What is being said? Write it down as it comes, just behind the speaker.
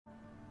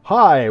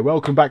Hi,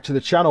 welcome back to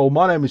the channel.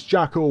 My name is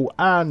Jackal,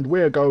 and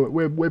we're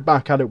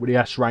back at it with the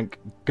S rank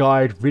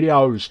guide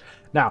videos.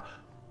 Now,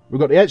 we've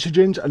got the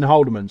Exogens and the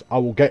Holdemans. I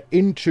will get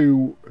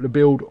into the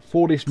build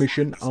for this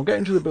mission. I'll get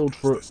into the build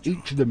for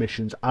each of the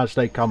missions as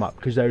they come up,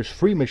 because there's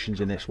 3 missions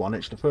in this one.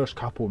 It's the first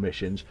couple of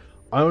missions.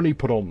 I only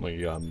put on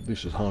the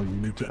this is how you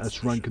need to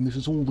S rank, and this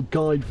is all the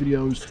guide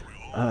videos.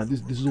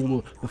 This is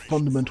all the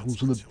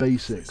fundamentals and the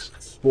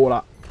basics for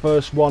that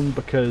first one,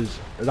 because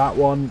that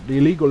one, the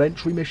illegal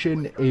entry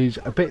mission, is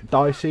a bit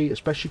dicey,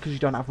 especially because you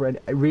don't have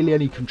really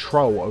any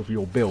control over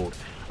your build.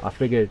 I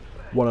figured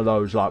one of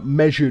those like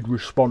measured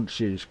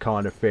responses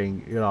kind of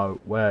thing, you know,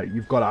 where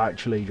you've got to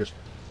actually just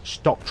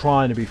stop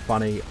trying to be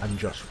funny and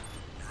just,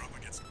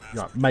 you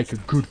know, make a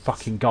good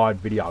fucking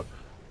guide video.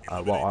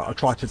 Well, I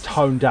try to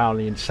tone down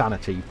the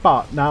insanity,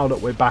 but now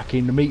that we're back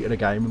in the meat of the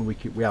game and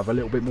we have a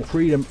little bit more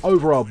freedom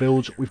over our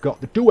builds, we've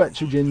got the dual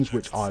Exogens,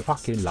 which I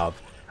fucking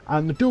love,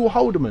 and the dual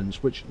Holdemans,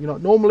 which, you know,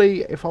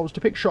 normally if I was to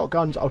pick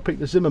shotguns, I would pick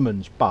the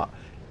Zimmermans, but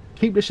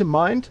keep this in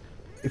mind,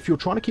 if you're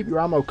trying to keep your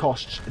ammo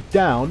costs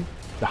down,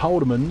 the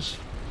Holdemans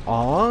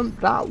aren't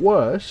that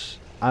worse,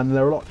 and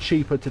they're a lot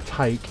cheaper to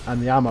take,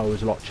 and the ammo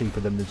is a lot cheaper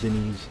than the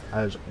Zinnies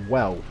as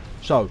well.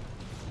 So,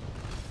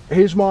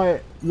 here's my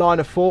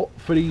line of thought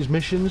for these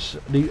missions,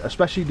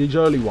 especially these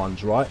early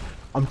ones, right?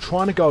 I'm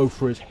trying to go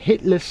for as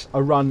hitless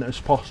a run as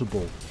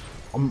possible.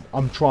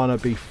 I'm trying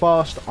to be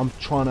fast. I'm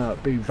trying to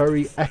be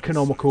very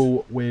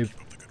economical with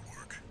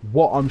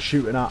what I'm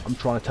shooting at. I'm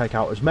trying to take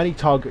out as many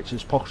targets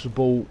as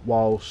possible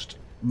whilst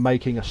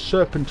making a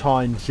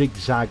serpentine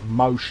zigzag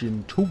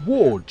motion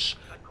towards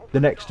the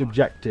next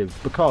objective,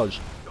 because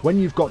when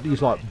you've got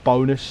these like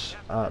bonus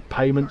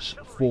payments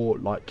for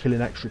like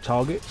killing extra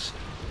targets,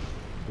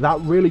 that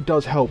really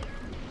does help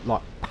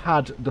like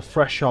pad the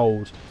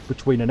threshold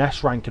between an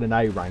S rank and an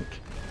A rank.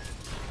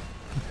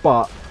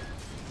 But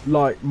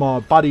like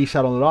my buddy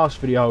said on the last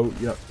video,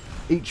 you know,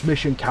 each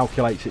mission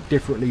calculates it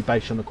differently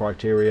based on the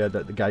criteria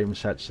that the game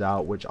sets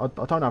out, which I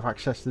don't have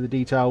access to the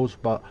details,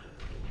 but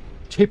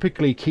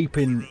typically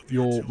keeping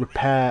your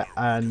repair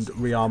and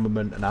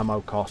rearmament and ammo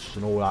costs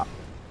and all that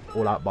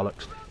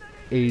bollocks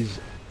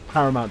is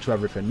paramount to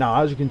everything.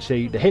 Now, as you can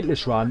see, the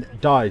hitless run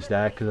dies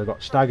there because I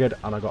got staggered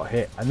and I got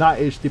hit, and that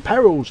is the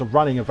perils of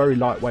running a very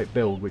lightweight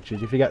build, which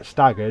is if you get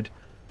staggered,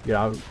 you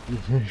know,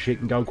 shit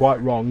can go quite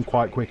wrong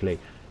quite quickly.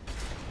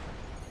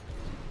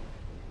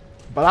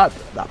 But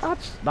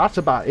that's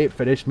about it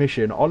for this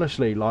mission,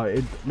 honestly.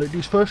 Like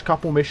these first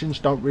couple missions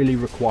don't really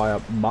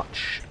require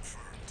much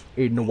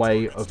in the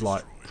way of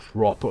like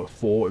proper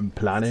thought and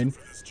planning.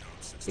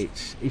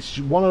 It's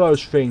one of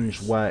those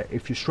things where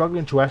if you're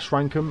struggling to S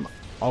rank them,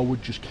 I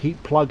would just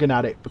keep plugging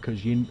at it,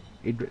 because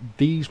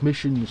these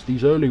missions,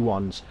 these early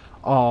ones,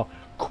 are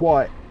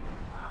quite,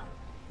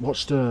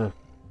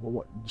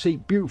 see,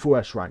 beautiful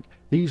S rank.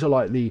 These are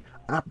like the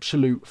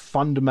absolute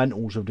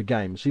fundamentals of the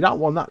game. See, that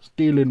one, that's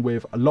dealing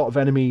with a lot of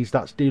enemies,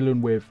 that's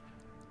dealing with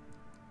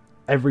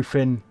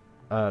everything,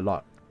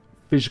 like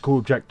physical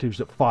objectives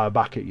that fire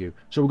back at you.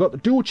 So we've got the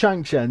dual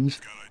Changchens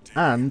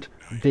and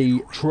the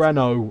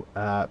Treno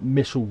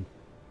missile,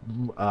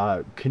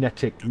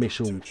 kinetic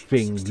missile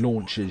thing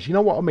launchers. You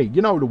know what I mean?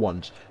 You know the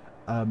ones.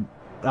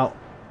 Now,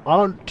 I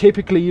don't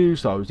typically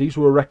use those. These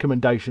were a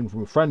recommendation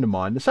from a friend of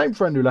mine, the same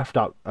friend who left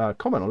out a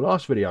comment on the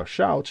last video.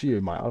 Shout out to you,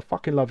 mate. I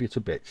fucking love you to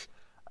bits.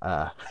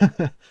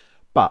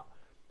 But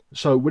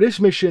so with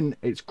this mission,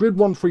 it's grid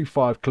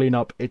 135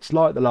 cleanup. It's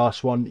like the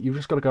last one. You've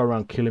just got to go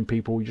around killing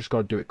people. You just got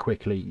to do it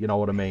quickly. You know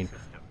what I mean?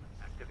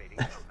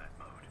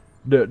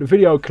 the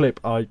video clip,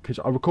 because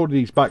I recorded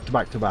these back to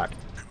back to back,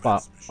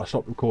 but I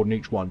stopped recording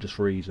each one just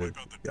for ease of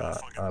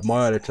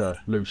my editor,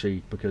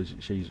 Lucy, because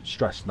she's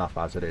stressed enough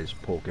as it is.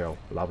 Poor girl.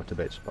 Love her to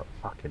bits, but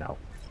fucking hell.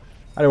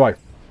 Anyway,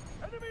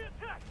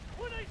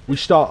 we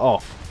start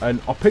off, and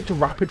I picked a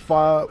rapid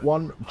fire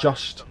one,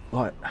 just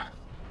like,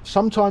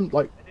 sometimes,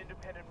 like,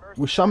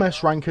 with some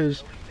S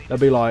rankers, they'll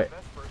be like,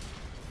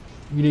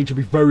 you need to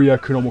be very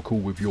economical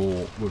with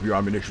your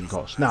ammunition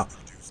costs. Now,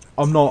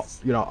 I'm not,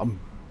 you know,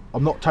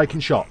 I'm not taking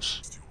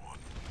shots,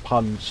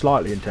 pun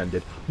slightly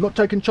intended. I'm not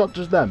taking shots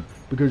as them,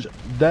 because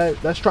their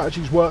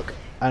strategies work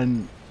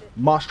and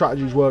my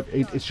strategies work.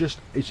 It's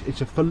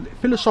a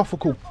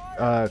philosophical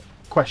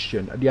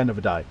question at the end of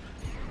the day.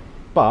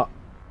 But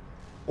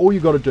all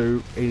you've got to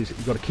do is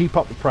you've got to keep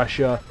up the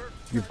pressure.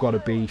 You've got to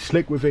be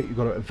slick with it. You've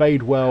got to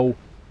evade well.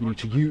 You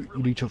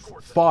need to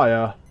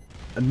fire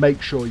and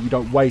make sure you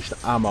don't waste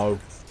ammo.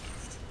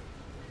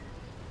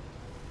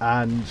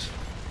 And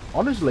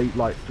honestly,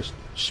 like, just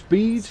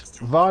speed,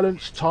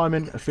 violence,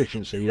 timing,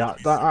 efficiency.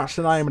 That's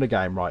the name of the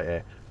game right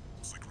here.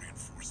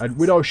 And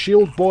with those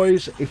shield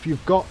boys, if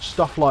you've got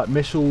stuff like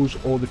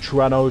missiles or the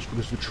Tyrannos,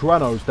 because the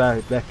Tyrannos,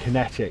 they're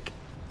kinetic,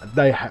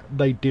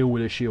 they deal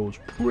with the shields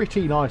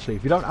pretty nicely.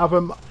 If you don't have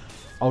them,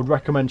 I would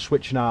recommend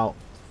switching out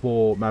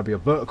for maybe a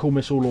vertical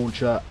missile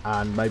launcher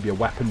and maybe a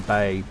weapon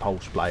bay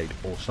pulse blade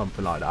or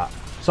something like that.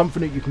 Something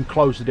that you can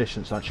close the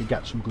distance and actually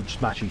get some good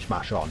smashy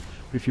smash on.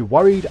 But if you're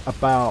worried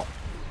about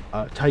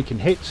taking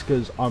hits,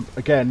 because I'm,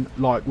 again,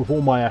 like with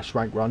all my S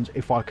rank runs,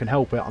 if I can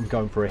help it, I'm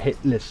going for a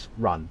hitless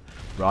run,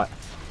 right?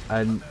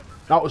 And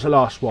that was the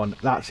last one.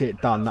 That's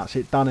it done. That's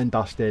it done and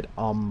dusted.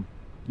 You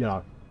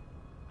know,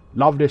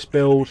 love this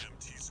build.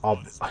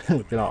 I've,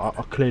 you know,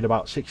 I cleared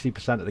about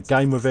 60% of the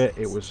game with it.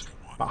 It was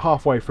about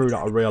halfway through that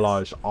I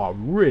realised I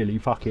really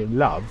fucking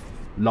love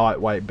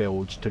lightweight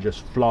builds to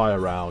just fly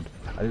around,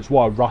 and it's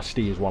why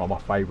Rusty is one of my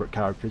favourite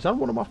characters and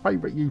one of my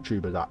favourite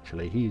YouTubers.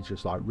 Actually, he's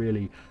just like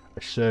really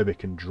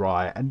acerbic and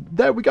dry. And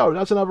there we go.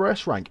 That's another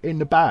S rank in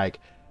the bag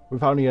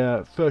with only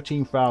a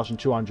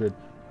 13,200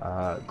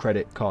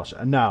 credit cost.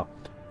 And now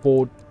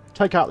for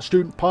take out the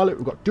student pilot,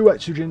 we've got dual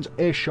exogens,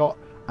 earshot,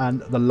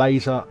 and the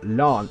laser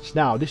lance.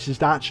 Now this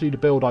is actually the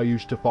build I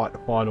used to fight the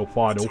final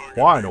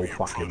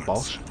fucking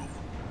boss.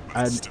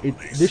 And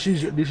this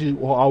is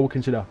what I would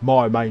consider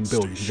my main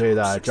build. You can see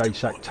there,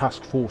 JSEC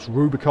Task Force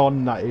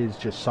Rubicon. That is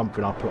just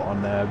something I put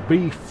on there.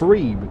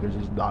 V3, because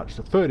that's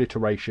the third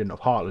iteration of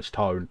Heartless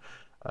Tone.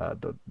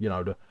 That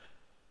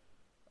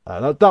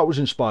was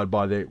inspired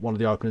by one of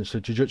the openings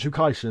to Jujutsu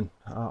Kaisen.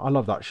 I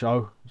love that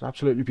show. It's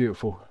absolutely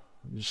beautiful.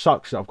 It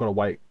sucks that I've got to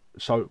wait.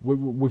 So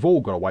we've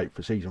all got to wait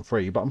for season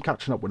 3, but I'm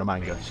catching up with the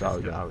manga, so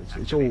you know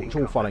it's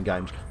all fun and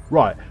games.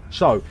 Right,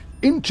 so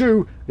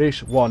into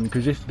this one,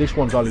 because this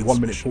one's only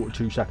 1 minute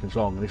 42 seconds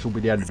long, and this will be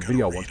the end of the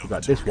video once we've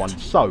got this one.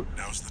 So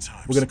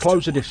we're going to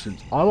close the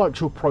distance. I like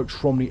to approach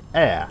from the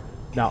air.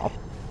 Now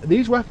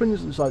these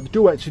weapons, it's like the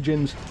dual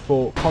exogens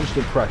for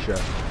constant pressure.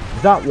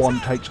 That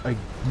one takes a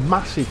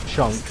massive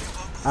chunk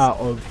out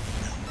of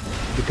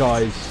the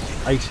guy's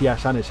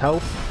ACS and his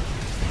health.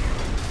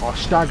 I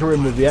stagger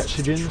him with the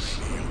exogens,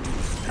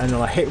 and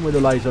then I hit him with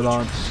the laser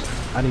lance,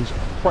 and he's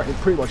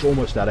pretty much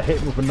almost dead. I hit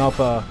him with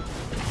another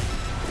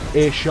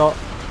earshot,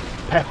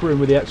 pepper him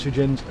with the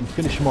exogens, and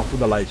finish him off with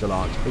the laser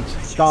lance.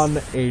 It's done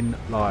in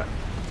like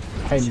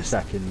 10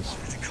 seconds,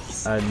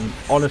 and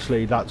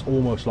honestly that's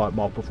almost like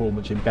my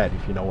performance in bed,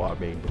 if you know what I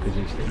mean,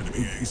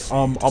 because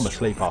I'm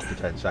asleep after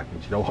 10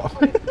 seconds, you know what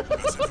I mean.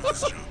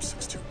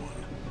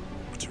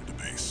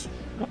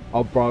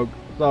 I'm broke,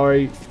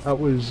 sorry. That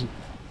was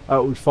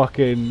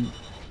fucking,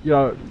 you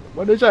know,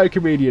 when there's a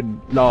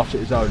comedian laughs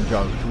at his own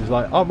jokes, he's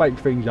like, I'll make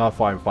things I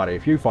find funny.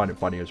 If you find it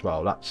funny as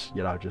well, that's,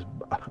 you know, just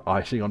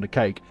icing on the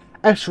cake.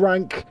 S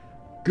rank,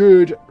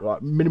 good,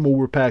 like minimal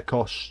repair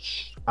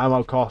costs,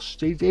 ammo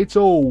costs. It's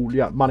all,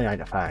 yeah, money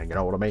ain't a thing, you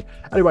know what I mean.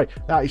 Anyway,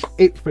 that is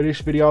it for this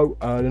video.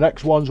 The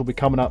next ones will be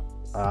coming up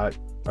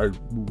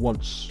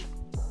once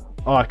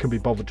I can be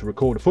bothered to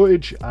record the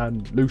footage,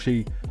 and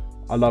Lucy,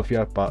 I love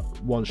you, but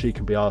once she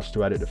can be asked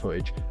to edit the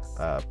footage.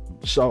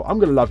 So I'm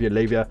gonna love you and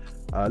leave you.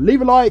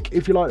 Leave a like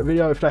if you like the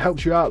video. If that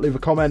helps you out, leave a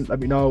comment, let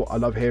me know. I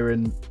love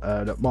hearing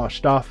my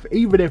stuff,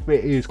 even if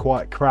it is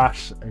quite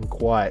crass and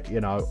quite,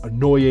 you know,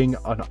 annoying.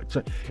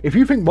 If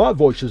you think my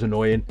voice is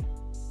annoying,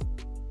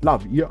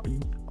 love you,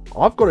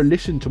 I've got to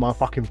listen to my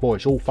fucking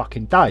voice all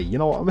fucking day, you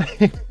know what I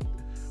mean.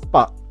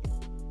 But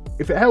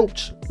if it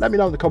helps, let me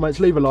know in the comments.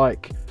 Leave a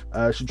like,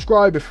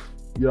 subscribe if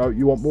you know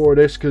you want more of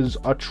this, because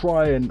I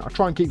try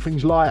and keep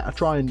things light. I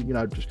try and, you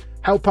know, just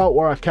help out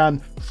where I can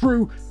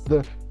through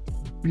the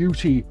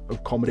beauty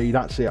of comedy.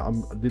 That's it.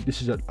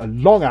 This is a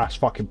long ass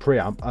fucking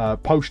preamble,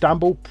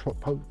 post-amble.